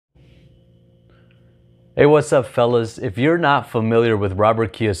Hey, what's up, fellas? If you're not familiar with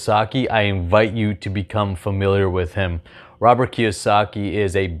Robert Kiyosaki, I invite you to become familiar with him. Robert Kiyosaki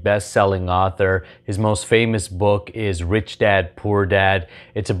is a best-selling author. His most famous book is Rich Dad, Poor Dad.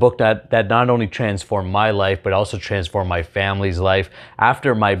 It's a book that not only transformed my life, but also transformed my family's life.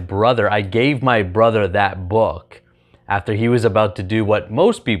 After I gave my brother that book after he was about to do what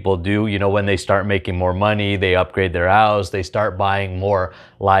most people do, when they start making more money, they upgrade their house, they start buying more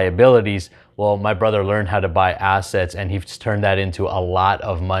liabilities. Well, my brother learned how to buy assets, and he's turned that into a lot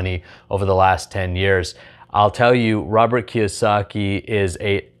of money over the last 10 years. I'll tell you, Robert Kiyosaki is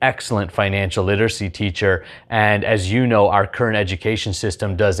an excellent financial literacy teacher. And as you know, our current education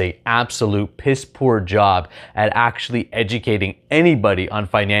system does an absolute piss poor job at actually educating anybody on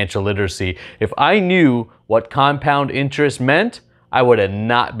financial literacy. If I knew what compound interest meant, I would have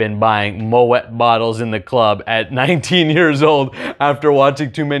not been buying Moet bottles in the club at 19 years old after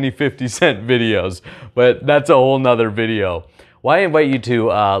watching too many 50-cent videos. But that's a whole nother video. Why I invite you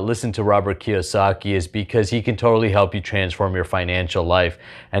to listen to Robert Kiyosaki is because he can totally help you transform your financial life.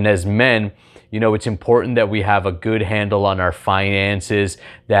 And as men, it's important that we have a good handle on our finances,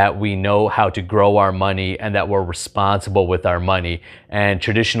 that we know how to grow our money, and that we're responsible with our money. And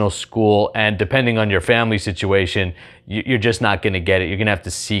traditional school, and depending on your family situation, you're just not going to get it. You're going to have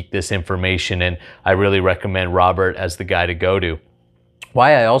to seek this information, and I really recommend Robert as the guy to go to.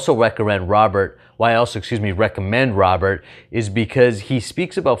 Why I also recommend Robert is because he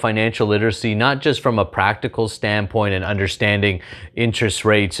speaks about financial literacy not just from a practical standpoint and understanding interest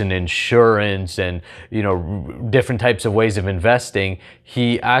rates and insurance and different types of ways of investing.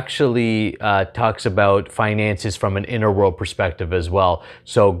 He actually talks about finances from an inner world perspective as well.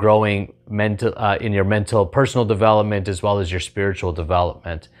 So growing in your mental personal development as well as your spiritual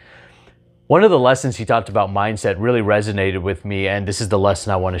development. One of the lessons he talked about mindset really resonated with me, and this is the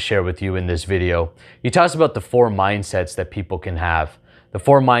lesson I want to share with you in this video. He talks about the 4 mindsets that people can have. The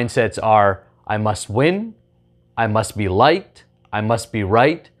 4 mindsets are: I must win, I must be liked, I must be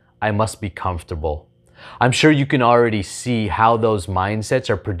right, I must be comfortable. I'm sure you can already see how those mindsets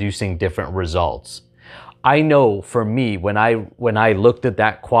are producing different results. I know for me, when I looked at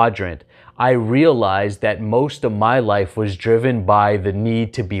that quadrant, I realized that most of my life was driven by the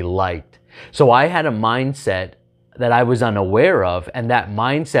need to be liked. So I had a mindset that I was unaware of, and that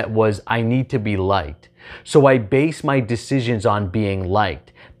mindset was I need to be liked. So I base my decisions on being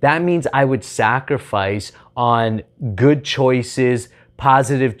liked. That means I would sacrifice on good choices,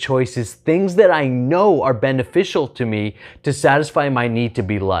 positive choices, things that I know are beneficial to me to satisfy my need to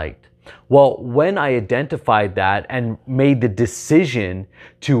be liked. Well, when I identified that and made the decision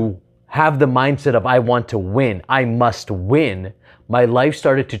to have the mindset of I want to win, I must win, my life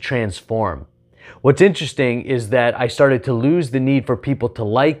started to transform. What's interesting is that I started to lose the need for people to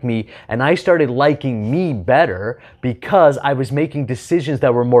like me, and I started liking me better because I was making decisions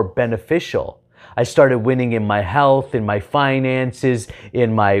that were more beneficial. I started winning in my health, in my finances,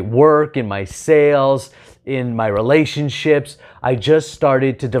 in my work, in my sales, in my relationships. I just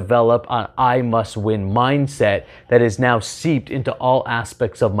started to develop an I must win mindset that is now seeped into all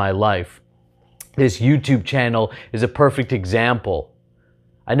aspects of my life. This YouTube channel is a perfect example.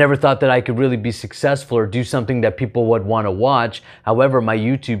 I never thought that I could really be successful or do something that people would want to watch. However, my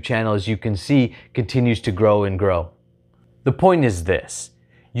YouTube channel, as you can see, continues to grow and grow. The point is this: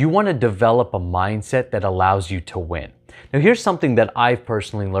 you want to develop a mindset that allows you to win. Now, here's something that I've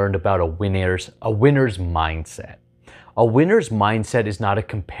personally learned about a winner's mindset. A winner's mindset is not a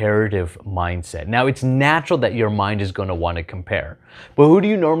comparative mindset. Now, it's natural that your mind is going to want to compare. But who do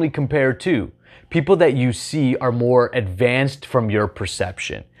you normally compare to? People that you see are more advanced from your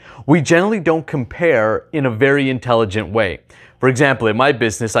perception. We generally don't compare in a very intelligent way. For example, in my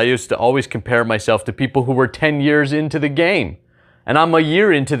business, I used to always compare myself to people who were 10 years into the game. And I'm a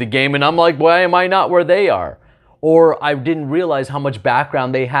year into the game, and I'm like, why am I not where they are? Or I didn't realize how much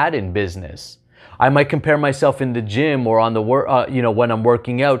background they had in business. I might compare myself in the gym or on the when I'm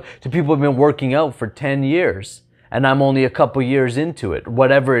working out to people who've been working out for 10 years. And I'm only a couple years into it,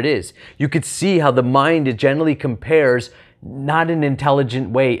 whatever it is. You could see how the mind generally compares, not in an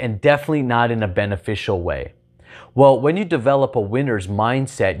intelligent way and definitely not in a beneficial way. Well, when you develop a winner's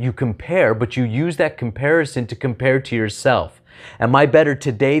mindset, you compare, but you use that comparison to compare to yourself. Am I better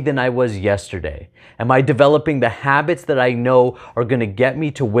today than I was yesterday? Am I developing the habits that I know are going to get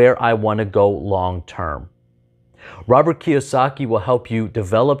me to where I want to go long term? Robert Kiyosaki will help you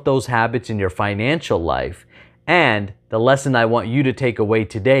develop those habits in your financial life. And the lesson I want you to take away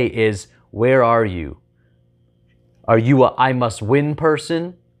today is, where are you? Are you a I must win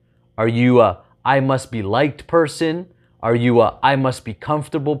person? Are you a I must be liked person? Are you a I must be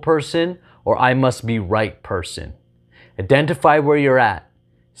comfortable person? or I must be right person. Identify where you're at.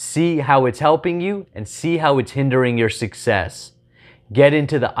 See how it's helping you and see how it's hindering your success. Get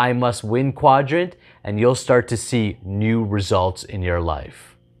into the I must win quadrant and you'll start to see new results in your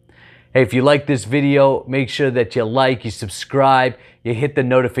life. Hey, if you like this video, make sure that you like, you subscribe, you hit the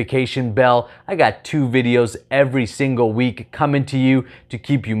notification bell. I got 2 videos every single week coming to you to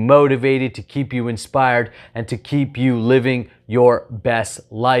keep you motivated, to keep you inspired, and to keep you living your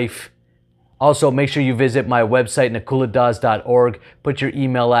best life. Also, make sure you visit my website, nakuladas.org, put your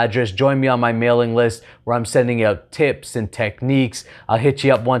email address, join me on my mailing list where I'm sending out tips and techniques. I'll hit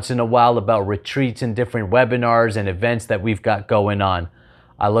you up once in a while about retreats and different webinars and events that we've got going on.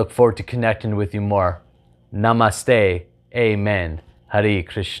 I look forward to connecting with you more. Namaste. Amen. Hare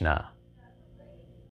Krishna.